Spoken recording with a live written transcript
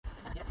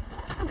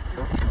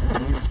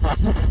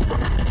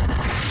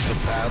The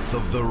path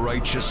of the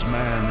righteous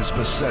man is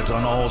beset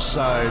on all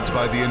sides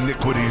by the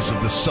iniquities of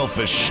the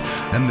selfish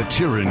and the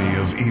tyranny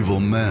of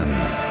evil men.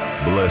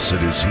 Blessed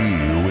is he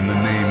who in the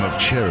name of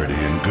charity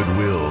and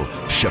goodwill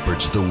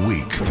shepherds the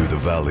weak through the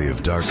valley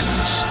of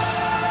darkness.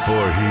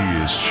 For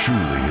he is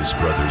truly his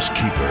brother's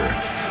keeper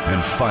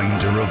and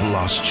finder of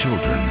lost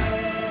children.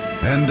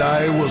 And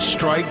I will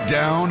strike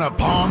down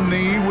upon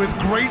thee with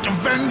great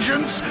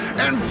vengeance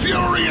and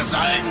furious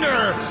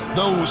anger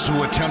those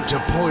who attempt to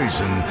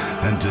poison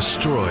and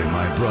destroy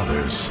my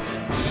brothers.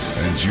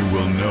 And you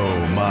will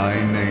know my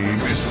name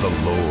is the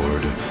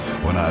Lord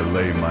when I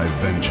lay my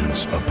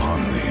vengeance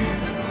upon thee.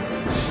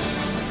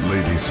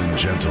 Ladies and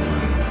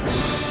gentlemen,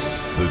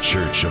 the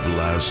Church of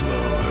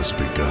Laszlo has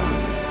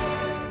begun.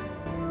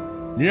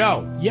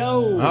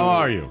 Yo. How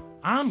are you?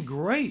 I'm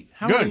great.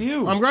 How Good. are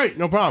you? I'm great.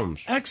 No problems.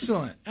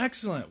 Excellent.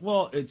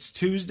 Well, it's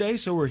Tuesday,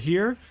 so we're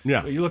here.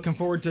 Yeah. Are you looking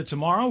forward to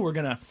tomorrow? We're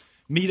going to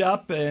meet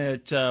up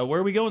at, where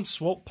are we going?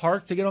 Swope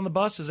Park to get on the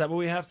bus? Is that what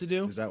we have to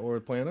do? Is that what we're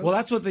planning? Well,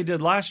 that's what they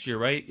did last year,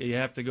 right? You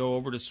have to go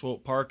over to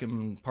Swope Park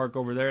and park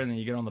over there, and then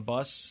you get on the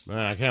bus. Man,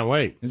 I can't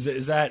wait.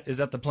 Is that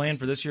the plan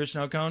for this year's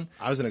Snow Cone?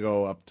 I was going to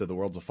go up to the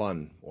Worlds of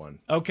Fun one.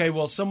 Okay,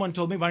 well, someone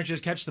told me, why don't you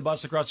just catch the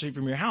bus across the street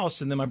from your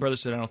house? And then my brother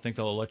said, I don't think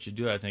they'll let you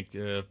do it. I think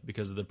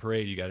because of the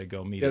parade, you got to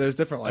go meet. Yeah, there's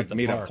different at the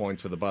meetup park.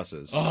 points for the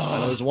buses.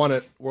 And there's one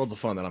at Worlds of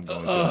Fun that I'm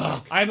going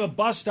to. I have a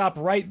bus stop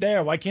right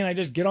there. Why can't I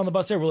just get on the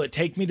bus there? Will it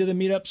take me to the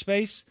meetup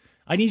space?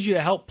 I need you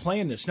to help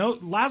plan this. No,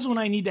 Laszlo and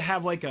I need to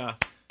have like a,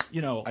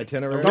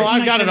 itinerary. Oh,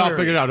 I got it all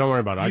figured out. Don't worry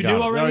about it. You I got do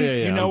it. already? Oh,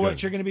 yeah, you know I'm what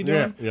good. you're going to be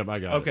doing? Yep, I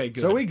got it. Okay,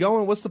 good. So are we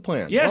going? What's the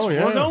plan? Yes, Oh,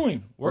 yeah. we're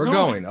going. We're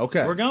going.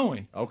 Okay. We're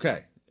going.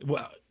 Okay.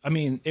 Well, I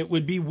mean, it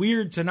would be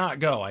weird to not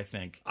go, I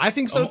think. I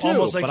think so too.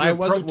 Almost like but you're I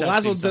wasn't.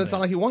 protesting Laszlo didn't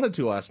sound like he wanted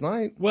to last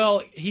night.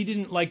 Well, he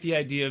didn't like the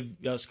idea of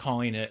us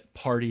calling it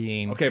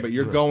partying. Okay, but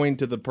you're going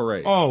to the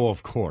parade. Oh,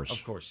 of course.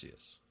 Of course he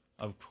is.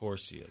 Of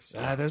course he is.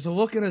 There's a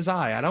look in his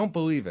eye. I don't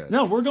believe it.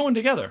 No, we're going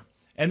together.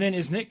 And then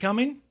is Nick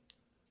coming?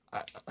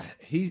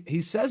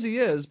 He says he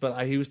is,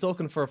 but he was still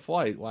looking for a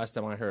flight last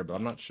time I heard, but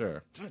I'm not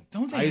sure.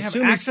 Don't I they have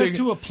assume he's access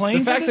to a plane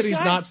The fact for this that he's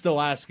guy? not still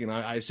asking,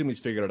 I assume he's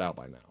figured it out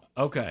by now.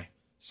 Okay.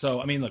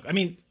 So, I mean, look,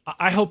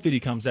 I hope that he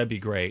comes. That'd be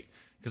great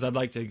because I'd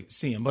like to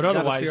see him. But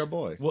otherwise, see our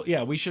boy. Well,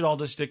 yeah, we should all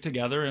just stick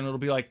together and it'll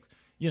be like,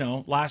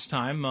 last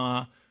time,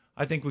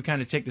 I think we kind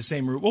of take the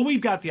same route. Well,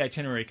 we've got the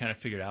itinerary kind of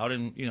figured out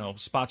and,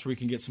 spots where we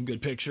can get some good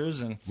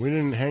pictures. And We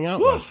didn't hang out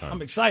last time.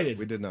 I'm excited.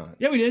 We did not.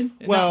 Yeah, we did.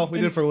 Well, we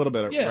did for a little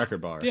bit at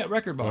Record Bar. Yeah,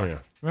 Record Bar. Oh, yeah.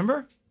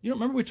 Remember? You don't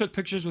remember we took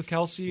pictures with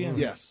Kelsey? And,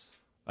 Yes.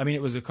 I mean,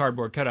 it was a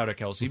cardboard cutout of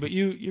Kelsey, but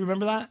you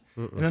remember that?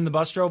 And then the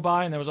bus drove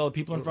by, and there was all the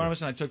people in front of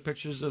us, and I took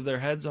pictures of their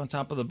heads on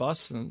top of the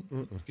bus, and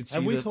you could see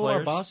Have we the told players.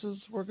 our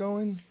bosses we're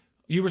going?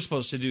 You were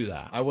supposed to do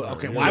that.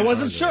 Okay, well, I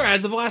wasn't sure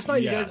as of last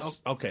night. Yes. You guys.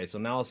 Okay, so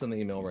now I'll send the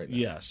email right now.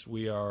 Yes,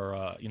 we are.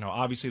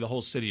 Obviously the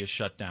whole city is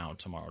shut down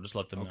tomorrow. Just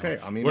let them know. Okay,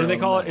 I'm what do they emailing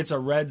call them it? now. It's a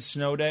red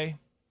snow day.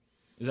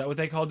 Is that what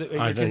they called it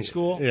at your kid's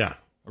school? Yeah.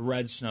 A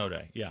red snow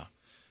day. Yeah.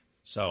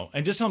 So,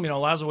 and just tell me,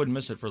 Laszlo wouldn't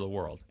miss it for the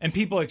world. And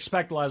people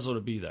expect Laszlo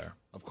to be there.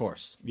 Of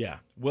course. Yeah.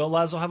 Will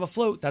Laszlo have a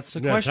float? That's the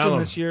Yeah, question tell him.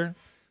 this year.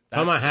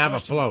 I'm going to have a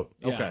float.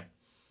 Yeah.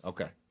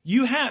 Okay.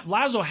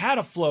 Laszlo had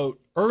a float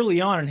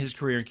early on in his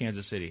career in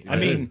Kansas City. I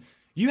mean,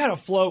 you had a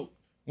float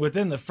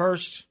within the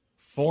first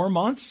 4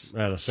 months,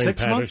 At a St.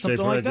 6 months, Patrick's Day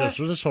something like parade.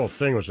 that. This whole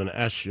thing was an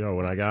S show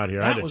when I got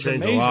here. I had That to was change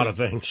amazing. a lot of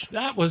things.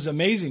 That was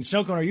amazing.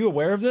 Snowcone, are you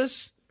aware of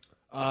this?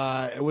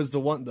 It was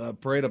the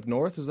parade up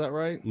north. Is that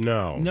right?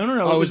 No. No. Oh, it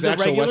it was was the the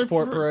actual regular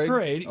Westport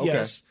parade? Okay,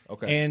 Yes.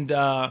 okay.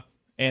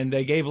 And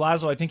they gave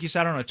Laszlo. I think he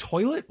sat on a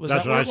toilet. Was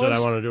That's that what I it said was? I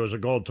wanted to do was a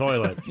gold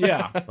toilet.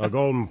 Yeah, A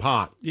golden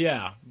pot.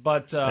 yeah.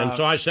 But And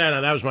so I sat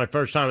on, that was my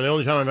first time. The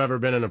only time I've ever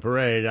been in a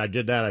parade, I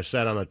did that. I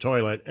sat on a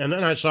toilet. And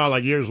then I saw,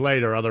 like, years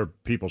later, other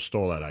people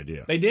stole that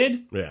idea. they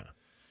did. Yeah.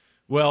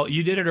 Well,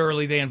 you did it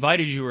early. They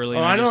invited you early. Oh,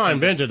 and I know just I think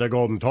invented the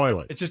golden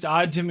toilet. It's just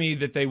odd to me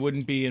that they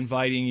wouldn't be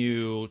inviting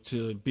you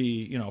to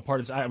be, a part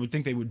of this. I would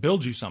think they would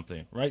build you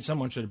something, right?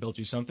 Someone should have built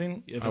you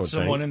something. If I would it's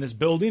someone think. in this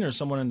building or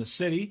someone in the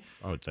city.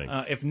 I would think.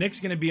 If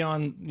Nick's going to be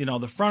on,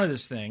 the front of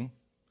this thing,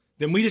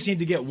 then we just need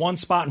to get one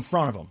spot in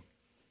front of him.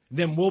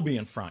 Then we'll be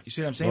in front. You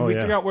see what I'm saying? Oh, we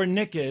yeah. figure out where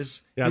Nick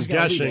is. Yeah, he's I'm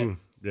gonna lead guessing.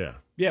 it. Yeah.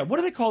 Yeah, what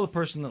do they call the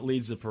person that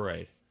leads the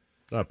parade?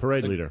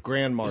 Parade leader.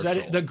 Grand Is Marshal. that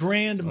it? The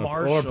Grand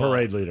Marshal. Or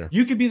parade leader.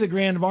 You could be the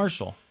Grand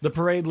Marshal, the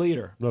parade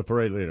leader. The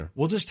parade leader.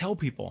 We'll just tell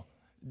people.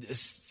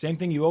 Same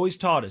thing you always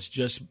taught us.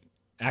 Just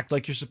act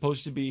like you're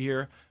supposed to be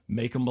here.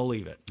 Make them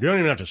believe it. You don't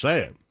even have to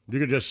say it. You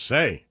could just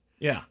say,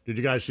 Yeah. did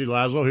you guys see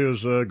Laszlo? He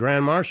was the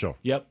Grand Marshal.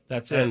 Yep,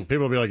 that's And it.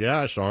 people will be like, yeah,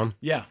 I saw him.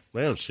 Yeah.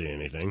 They don't see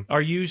anything.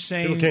 Are you People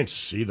saying... can't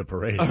see the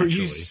parade, Are actually.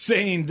 you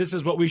saying this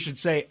is what we should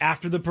say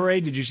after the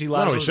parade? Did you see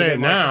Laszlo? No, we say it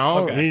now.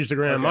 Okay. He's the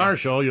Grand Okay.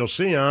 Marshal. You'll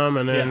see him,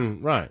 and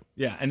then, right.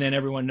 Yeah, and then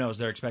everyone knows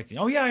they're expecting,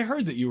 oh, yeah, I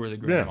heard that you were the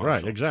Grand Yeah, Marshal.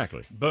 right,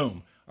 exactly.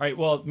 Boom. All right,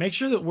 well, make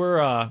sure that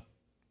we're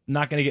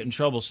not going to get in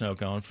trouble,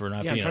 Snowcone, for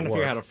not Yeah, I'm being trying at to work.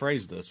 figure out how to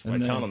phrase this. Why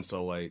And then- telling him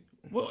so late?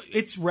 Well,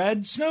 it's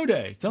red snow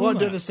day. Tell Well, them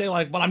did that. it say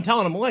like? But I'm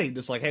telling him late.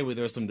 Just like, hey,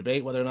 there was some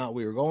debate whether or not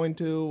we were going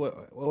to.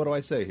 What do I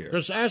say here?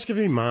 Just ask if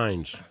he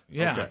minds.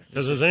 Yeah. Okay.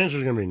 Because his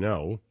answer's going to be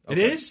no. It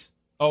is?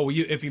 Oh,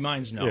 if he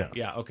minds, no. Yeah.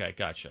 Yeah, okay,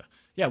 gotcha.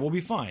 Yeah, we'll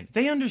be fine.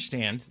 They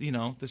understand,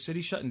 the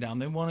city's shutting down.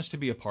 They want us to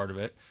be a part of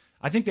it.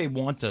 I think they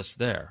want us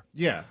there.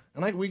 Yeah,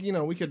 and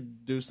we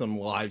could do some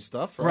live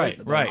stuff, right?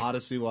 Right.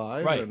 Odyssey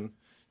Live, Right. And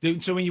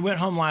Dude, so when you went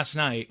home last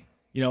night,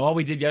 all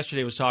we did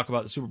yesterday was talk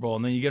about the Super Bowl,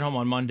 and then you get home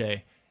on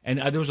Monday, and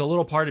there was a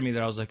little part of me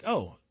that I was like,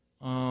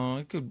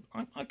 I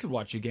could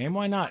watch a game.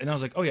 Why not? And I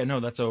was like, oh, yeah, no,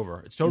 that's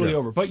over. It's totally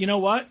over. But you know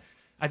what?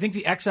 I think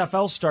the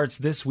XFL starts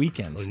this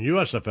weekend.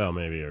 USFL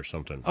maybe or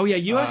something. Oh, yeah,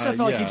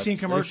 USFL, I yeah, keep seeing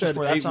they commercials said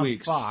for that's 8 on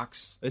weeks.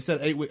 Fox. They said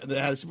 8 weeks. They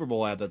had a Super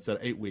Bowl ad that said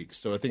 8 weeks,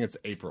 so I think it's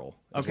April.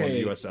 Is Okay.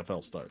 when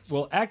USFL starts.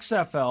 Well,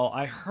 XFL,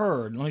 I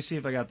heard, let me see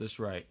if I got this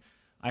right.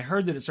 I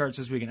heard that it starts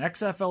this weekend.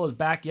 XFL is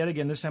back yet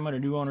again, this time under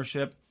new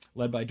ownership,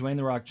 led by Dwayne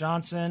 "The Rock"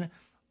 Johnson.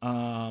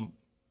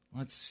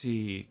 Let's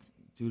see.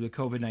 Due to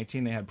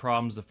COVID-19, they had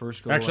problems the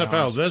first go around.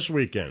 XFL this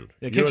weekend.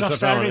 It kicks off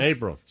USFL in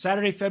April.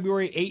 Saturday,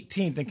 February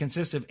 18th, and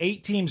consists of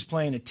 8 teams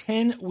playing a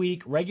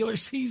 10-week regular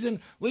season,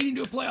 leading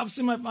to a playoff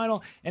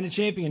semifinal and a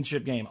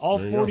championship game. All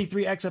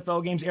 43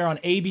 XFL games air on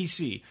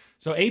ABC.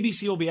 So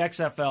ABC will be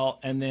XFL,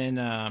 and then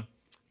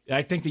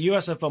I think the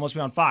USFL must be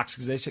on Fox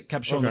because they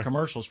kept showing the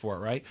commercials for it,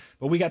 right?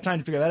 But we got time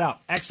to figure that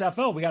out.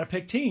 XFL, we got to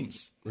pick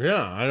teams.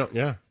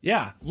 Yeah.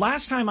 Yeah.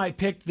 Last time I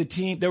picked the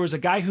team, there was a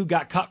guy who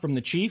got cut from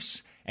the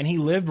Chiefs, and he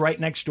lived right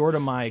next door to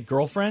my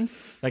girlfriend.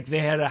 Like they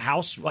had a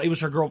house. Well, it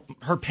was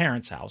her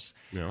parents' house.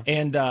 Yeah.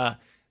 And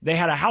they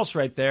had a house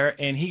right there,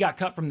 and he got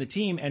cut from the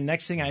team. And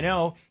next thing I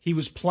know, he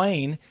was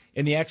playing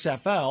in the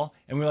XFL,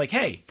 and we were like,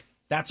 hey,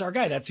 that's our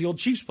guy. That's the old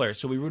Chiefs player.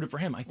 So we rooted for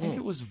him. I think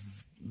it was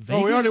Vegas.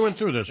 Oh, we already went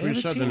through this. They We had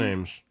a said the team.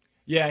 names.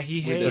 Yeah, he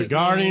The hated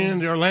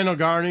Guardians, the Orlando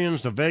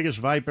Guardians, the Vegas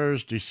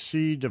Vipers,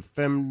 DC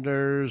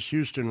Defenders,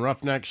 Houston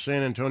Roughnecks,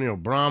 San Antonio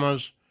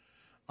Brahmas,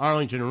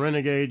 Arlington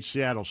Renegades,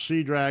 Seattle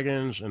Sea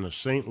Dragons, and the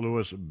St.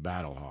 Louis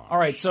Battlehawks. All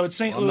right, so it's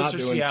St. I'm Louis not or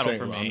doing Seattle St.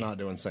 for me. I'm not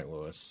doing St.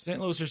 Louis. St.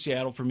 Louis or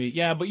Seattle for me.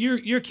 Yeah, but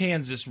you're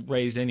Kansas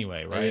raised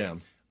anyway, right? I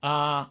am.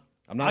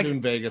 I'm not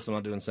doing Vegas. I'm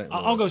not doing St.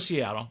 Louis. I'll go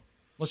Seattle.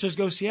 Let's just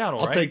go Seattle,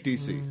 I'll right? take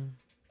DC.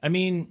 I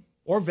mean,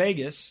 or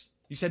Vegas.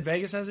 You said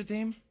Vegas has a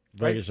team?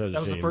 Vegas has a That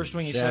was the team. first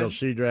one you Seattle said?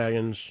 Sea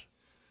Dragons,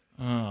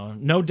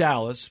 No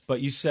Dallas,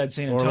 but you said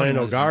San Antonio. Orlando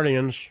has a-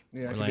 Guardians.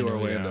 Yeah, I can do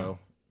Orlando.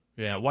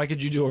 Yeah, why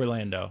could you do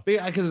Orlando?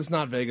 Because it's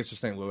not Vegas or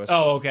St. Louis.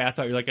 Oh, okay. I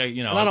thought you were like,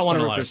 And I don't want to spend a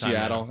root lot for of time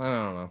Seattle. there.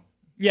 I don't know.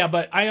 Yeah,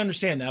 but I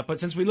understand that. But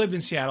since we lived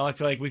in Seattle, I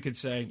feel like we could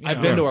say,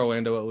 I've been to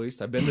Orlando at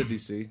least. I've been to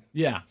DC.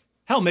 Yeah.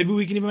 Hell, maybe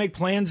we can even make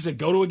plans to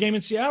go to a game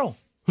in Seattle.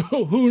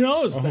 Who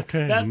knows?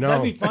 Okay,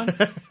 That'd be fun.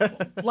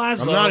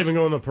 Laszlo, I'm not even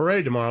going to the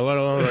parade tomorrow, let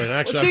alone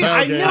an XFL See,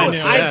 I game. knew in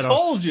it. I Seattle.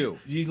 told you.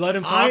 You let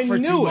him talk I for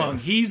too knew it. long.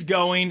 He's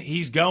going.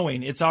 He's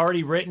going. It's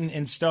already written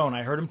in stone.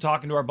 I heard him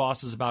talking to our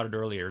bosses about it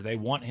earlier. They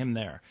want him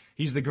there.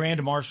 He's the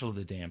grand marshal of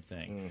the damn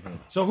thing. Mm-hmm.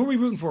 So who are we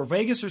rooting for,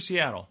 Vegas or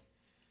Seattle?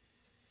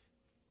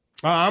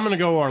 I'm going to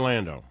go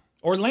Orlando.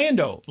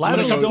 Orlando. gonna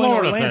Laszlo's go going to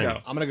Florida Orlando.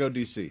 thing. I'm going to go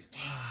DC.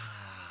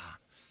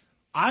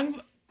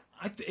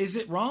 Is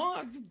it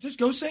wrong? Just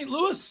go St.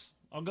 Louis.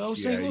 I'll go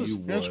St. Yeah, Louis.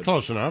 you That's would.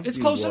 close enough. It's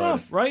You close would.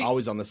 enough, right?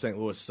 Always on the St.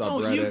 Louis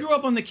subreddit. Oh, you grew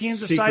up on the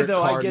Kansas Secret side,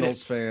 though. I get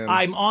Cardinals it. fan.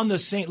 I'm on the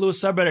St. Louis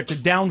subreddit to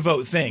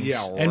downvote things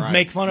Yeah, and right.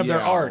 make fun of their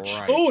Yeah, arch.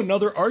 right. Oh,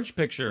 another arch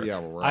picture.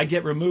 Yeah, right. I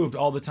get removed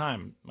all the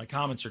time. My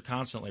comments are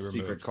constantly removed.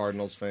 Secret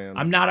Cardinals fan.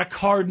 I'm not a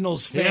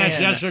Cardinals fan. Yes,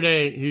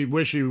 yesterday he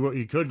wished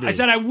he could be. I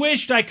said I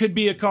wished I could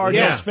be a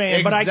Cardinals Yeah,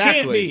 fan, but I can't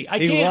exactly. be. I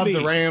He can't loved be.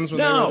 the Rams when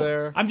no, they were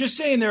there. I'm just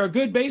saying they're a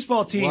good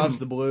baseball team. Loves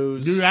the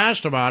Blues. You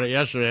asked about it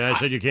yesterday, and I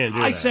said you can't do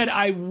that. I said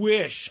I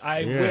wish,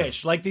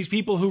 like these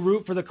people who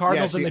root for the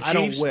Cardinals Yeah, and the see, I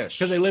don't Chiefs wish.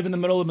 because they live in the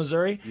middle of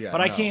Missouri. Yeah,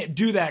 but I no. can't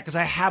do that because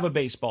I have a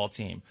baseball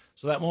team,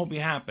 so that won't be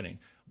happening.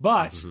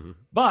 But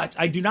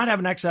I do not have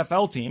an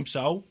XFL team,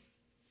 so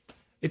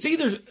it's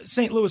either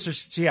St. Louis or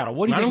Seattle.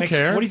 What do you I think don't makes?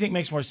 care. What do you think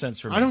makes more sense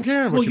for me? I don't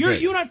care what Well, you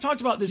pick. you and I've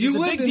talked about this. You It's a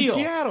lived big in deal.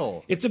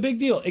 Seattle. It's a big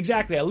deal.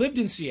 Exactly. I lived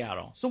in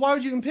Seattle So why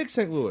would you even pick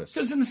St. Louis?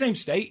 because it's in the same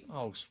state.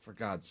 Oh, for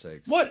God's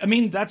sakes. What? I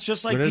mean, that's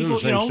just like It is in people.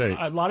 the same state.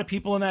 A lot of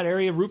people in that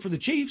area root for the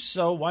Chiefs,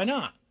 so why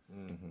not?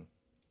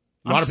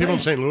 a lot of people in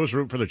saying. St. Louis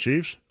root for the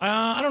Chiefs.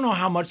 I don't know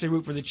how much they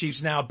root for the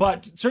Chiefs now,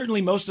 but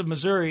certainly most of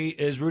Missouri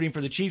is rooting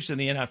for the Chiefs in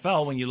the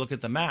NFL. When you look at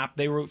the map,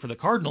 they root for the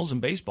Cardinals in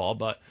baseball,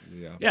 but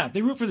yeah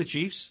they root for the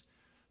Chiefs.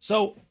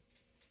 So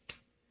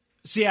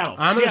Seattle.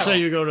 I'm going to Seattle. say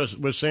you go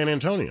with San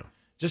Antonio.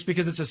 Just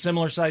because it's a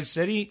similar sized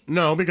city.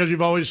 No, because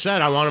you've always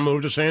said I want to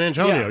move to San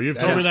Antonio. Yeah, You've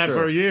that told me is that true.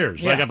 for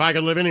years. Yeah. Like if I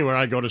could live anywhere,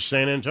 I'd go to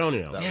San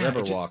Antonio. That Yeah,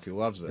 Riverwalk, he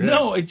loves it.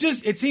 No, it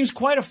seems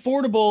quite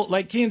affordable,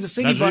 like Kansas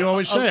City. That's what but you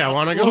always say. I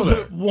want to little go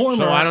there. bit warmer.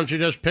 So why don't you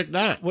just pick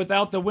that?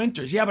 without the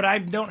winters? Yeah, but I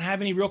don't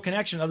have any real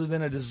connection other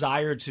than a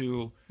desire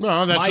to.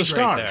 Well, that's the migrate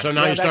start. there. So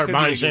now Yeah, you that start could be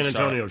buying a San good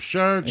start. Antonio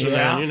shirts, and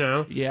Yeah,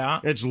 then, yeah.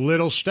 it's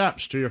little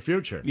steps to your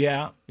future.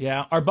 Yeah.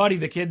 Our buddy,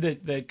 the kid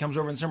that comes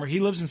over in the summer, he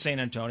lives in San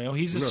Antonio.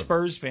 He's a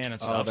Spurs fan and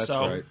stuff. that's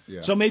right,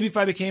 yeah. So maybe if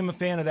I became a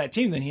fan of that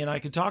team, then he and I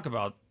could talk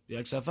about the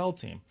XFL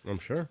team. I'm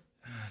sure.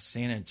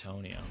 San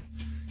Antonio.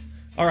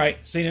 All right,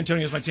 San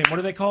Antonio's my team. What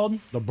are they called?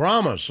 The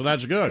Brahmas, so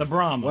that's good. The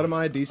Brahma. What am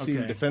I? DC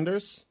Okay.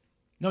 Defenders?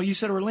 No, you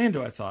said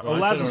Orlando, I thought. Well, Oh,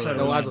 I Lazo said said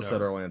No, Orlando. Lazo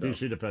said Orlando.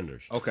 DC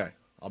Defenders. Okay,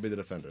 I'll be the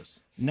Defenders.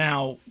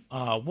 Now,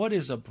 what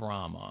is a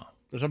Brahma?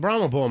 It's a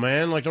Brahma bull,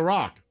 man, like The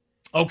Rock.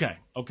 Okay,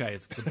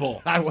 it's a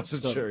bull. I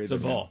wasn't sure It's a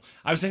either. bull.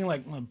 I was thinking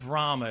like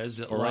Brahma. Is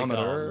it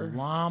Barometer? like a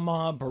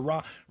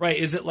llama? Right?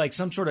 Is it like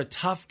some sort of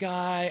tough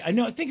guy? I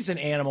think it's an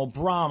animal.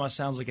 Brahma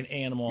sounds like an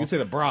animal. You can say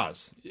the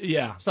Bras.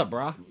 Yeah. What's up,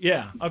 brah?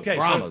 Yeah. Okay.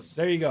 Brahmas.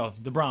 So there you go.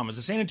 The Brahmas.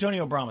 The San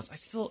Antonio Brahmas.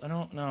 I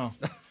don't know.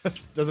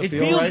 Does it, It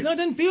feel feels right? no, it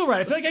doesn't feel right.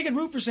 I feel like I could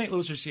root for St.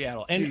 Louis or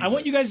Seattle. And I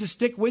want you guys to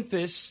stick with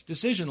this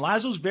decision.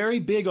 Lazo's very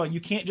big on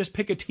you can't just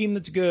pick a team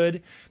that's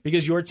good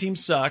because your team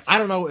sucks. I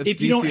don't know if you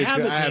DC don't is have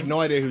good. a team. I have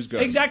no idea who's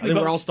good. Exactly, I think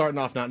but- we're all starting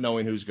off not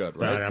knowing who's good, I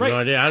right? have Right. no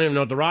idea. I don't even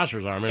know what the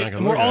rosters are. I mean, I can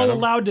And look we're at all them.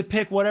 allowed to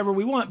pick whatever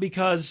we want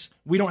because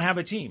we don't have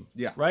a team.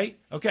 Yeah. Right?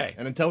 Okay.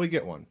 And until we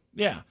get one.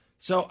 Yeah.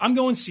 So I'm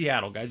going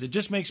Seattle, guys. It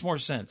just makes more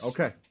sense.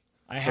 Okay.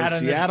 I had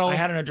Seattle,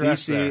 an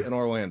address DC, there. and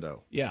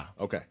Orlando. Yeah.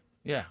 Okay.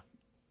 Yeah.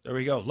 There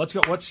we go. Let's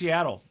go. What's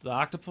Seattle? The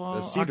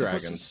Octopus? The Sea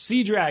Dragons.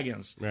 Sea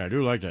Dragons. Yeah, I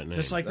do like that name.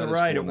 Just like That the is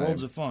ride cool at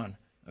Worlds name. of Fun.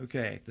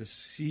 Okay, the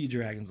Sea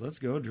Dragons. Let's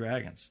go,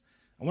 Dragons.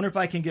 I wonder if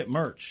I can get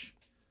merch.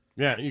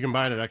 Yeah, you can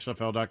buy it at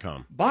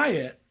XFL.com. Buy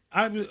it.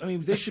 I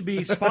mean, they should be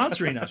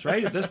sponsoring us,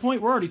 right? At this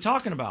point, we're already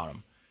talking about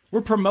them. We're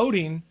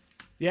promoting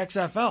the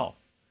XFL.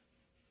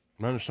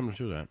 There's something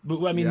to that.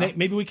 But, I mean, Yeah.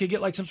 maybe we could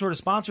get like some sort of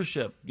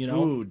sponsorship, you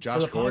know? Ooh, for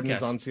Josh the Gordon is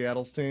podcast. on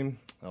Seattle's team.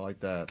 I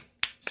like that.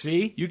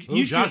 See?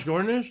 Who Josh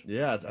Gordon is?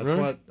 Yeah, that's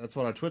Really? that's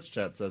what our Twitch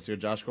chat says here.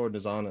 Josh Gordon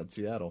is on at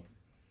Seattle.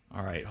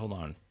 All right, hold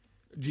on.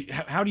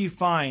 How do you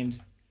find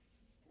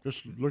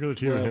Just look at the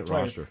team and hit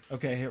players? roster.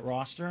 Okay, hit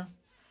roster.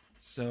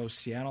 So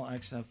Seattle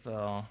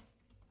XFL.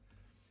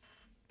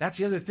 That's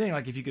the other thing.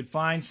 Like if you could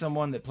find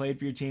someone that played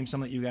for your team,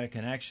 someone that you got a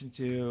connection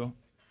to,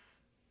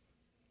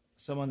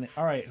 someone that.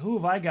 All right, who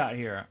have I got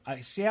here?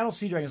 Seattle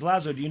Sea Dragons.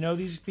 Lazo, do you know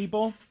these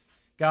people?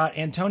 Got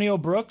Antonio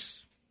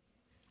Brooks,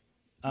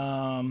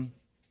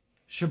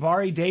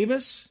 Shabari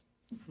Davis.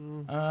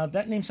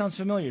 That name sounds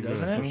familiar,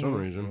 doesn't For it? some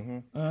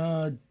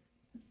reason.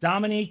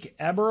 Dominique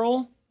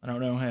Eberle. I don't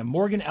know him.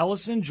 Morgan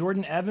Ellison,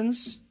 Jordan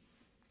Evans,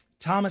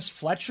 Thomas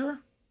Fletcher,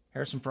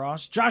 Harrison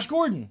Frost, Josh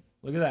Gordon.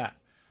 Look at that.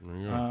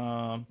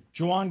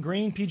 Juwan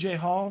Green, PJ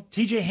Hall,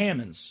 TJ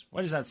Hammonds.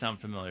 Why does that sound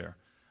familiar?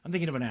 I'm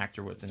thinking of an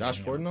actor with the name Josh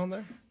Gordon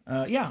Hammonds. on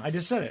there? Yeah, I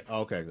just said it.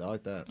 Oh, okay, I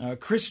like that.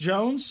 Chris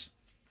Jones.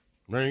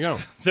 There you go.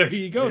 There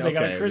you go. They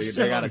got a Okay, Chris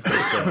they got a Jones.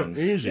 Chris Jones.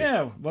 Easy.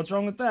 Yeah, what's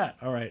wrong with that?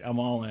 All right, I'm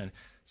all in.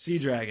 Sea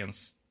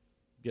Dragons,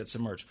 get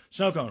some merch.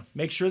 Snowcone,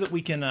 make sure that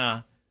we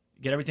can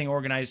get everything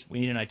organized. We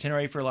need an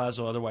itinerary for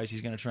Lazo, otherwise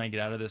he's going to try and get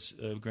out of this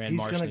Grand He's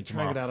March going thing to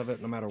try and tomorrow. get out of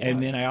it no matter what.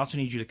 And then I also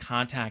need you to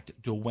contact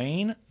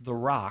Dwayne The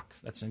Rock,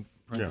 that's in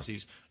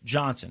parentheses,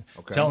 Johnson.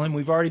 Okay. Tell him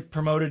we've already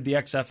promoted the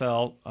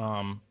XFL.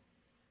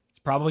 It's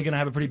probably going to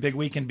have a pretty big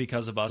weekend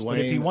because of us. But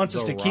if he Dwayne wants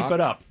us The to keep Rock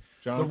it up,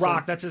 Johnson? The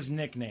Rock, that's his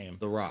nickname.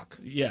 The Rock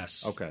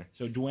Yes. Okay.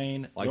 So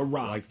Dwayne Like- The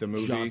Rock like the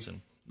movie?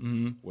 Johnson.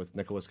 with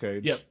Nicolas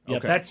Cage. Yep,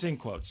 Okay. that's in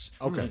quotes.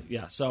 Okay.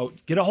 Yeah, so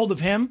get a hold of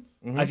him.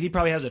 He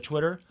probably has a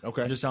Twitter.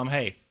 Okay. And just tell him,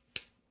 hey,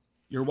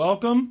 you're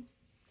welcome.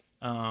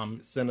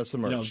 Send us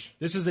some merch. You know,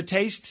 this is a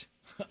taste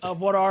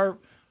of what our, But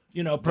if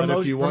you want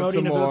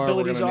promoting some more, we're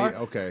abilities gonna are. need-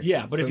 okay.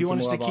 Yeah, but if Send you some want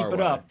us to love keep our it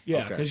way. up, yeah,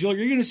 Okay. because you're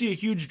going to see a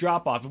huge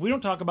drop off. If we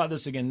don't talk about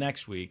this again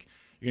next week,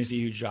 you're going to see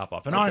a huge drop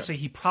off. And honestly,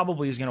 he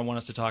probably is going to want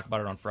us to talk about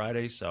it on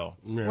Friday. So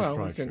Yeah, well,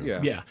 probably we can, true.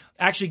 yeah. yeah,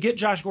 actually, get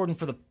Josh Gordon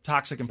for the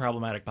Toxic and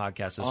Problematic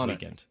podcast this On it.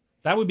 weekend.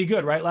 That would be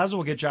good, right? Lazo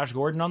will get Josh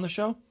Gordon on the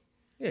show,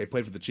 Yeah, he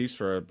played for the Chiefs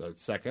for a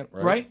second,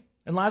 right? right?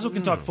 And Lazo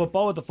can talk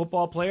football with a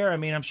football player. I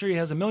mean, I'm sure he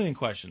has a million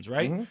questions,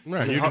 right?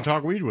 Right, Is it you can hard-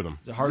 talk weed with him.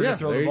 Is it harder Yeah, to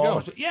throw there the you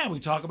ball? go. Yeah,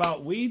 we talk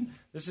about weed.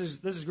 This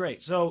is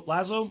great. So,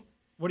 Lazo,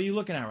 what are you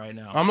looking at right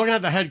now? I'm looking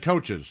at the head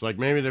coaches. Like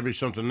maybe there'd be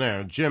something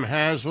there. Jim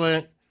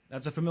Haslett,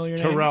 That's a familiar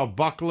name. Terrell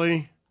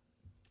Buckley,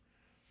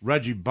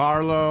 Reggie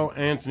Barlow,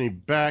 Anthony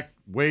Beck,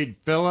 Wade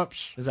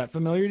Phillips. Is that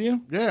familiar to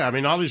you? Yeah, I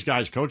mean, all these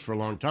guys coached for a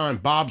long time.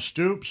 Bob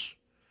Stoops,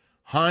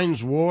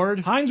 Hines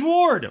Ward. Hines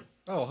Ward.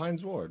 Oh,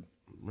 Hines Ward.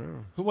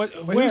 What?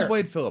 Wait, Where? who's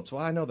Wade Phillips?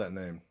 Well, I know that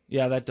name.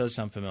 Yeah, that does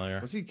sound familiar.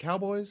 Was he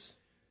Cowboys?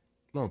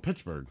 No,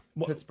 Pittsburgh.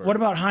 Pittsburgh. What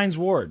about Hines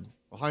Ward?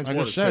 Well, Hines I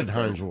Ward just is said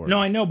Pittsburgh. Hines Ward. No,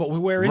 I know, but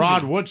where is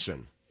Rod he?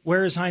 Woodson.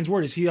 Where is Hines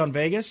Ward? Is he on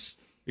Vegas?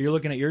 Are you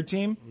looking at your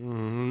team?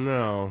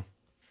 No.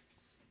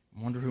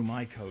 I wonder who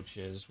my coach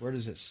is. Where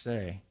does it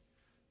say?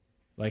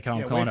 Like how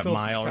I'm Yeah, calling Wade it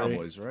Phillips my is already.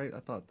 Cowboys, right? I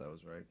thought that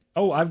was right.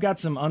 Oh, I've got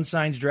some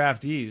unsigned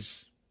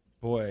draftees.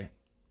 Boy,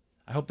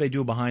 I hope they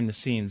do behind the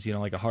scenes,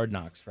 like a Hard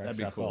Knocks for That'd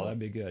be XFL. cool. That'd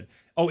be good.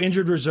 Oh,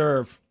 injured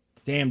reserve.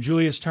 Damn,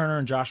 Julius Turner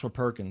and Joshua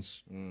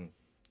Perkins.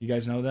 You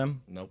guys know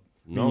them? Nope.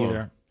 Me No.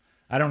 neither.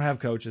 I don't have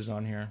coaches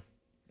on here.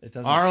 It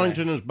doesn't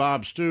Arlington say. is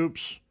Bob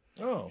Stoops.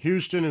 Oh.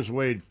 Houston is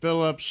Wade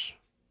Phillips.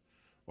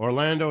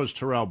 Orlando is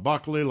Terrell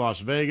Buckley. Las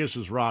Vegas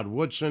is Rod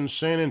Woodson.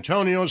 San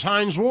Antonio is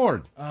Hines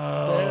Ward.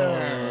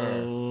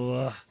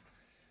 Oh.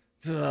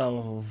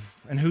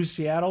 And who's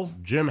Seattle?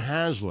 Jim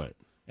Haslett.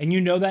 And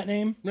you know that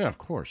name? Yeah, of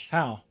course.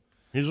 How?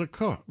 He's a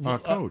coach.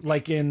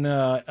 Like in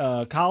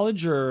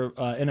college or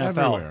NFL?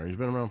 Everywhere. He's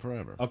been around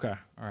forever. Okay.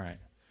 All right.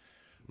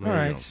 There All you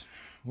right. go.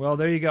 Well,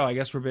 there you go. I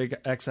guess we're big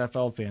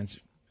XFL fans.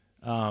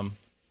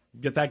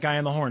 Get that guy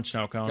in the horn,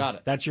 Snowcone. Got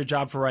it. That's your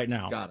job for right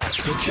now. Got it.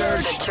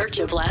 The Church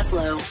of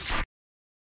Laszlo.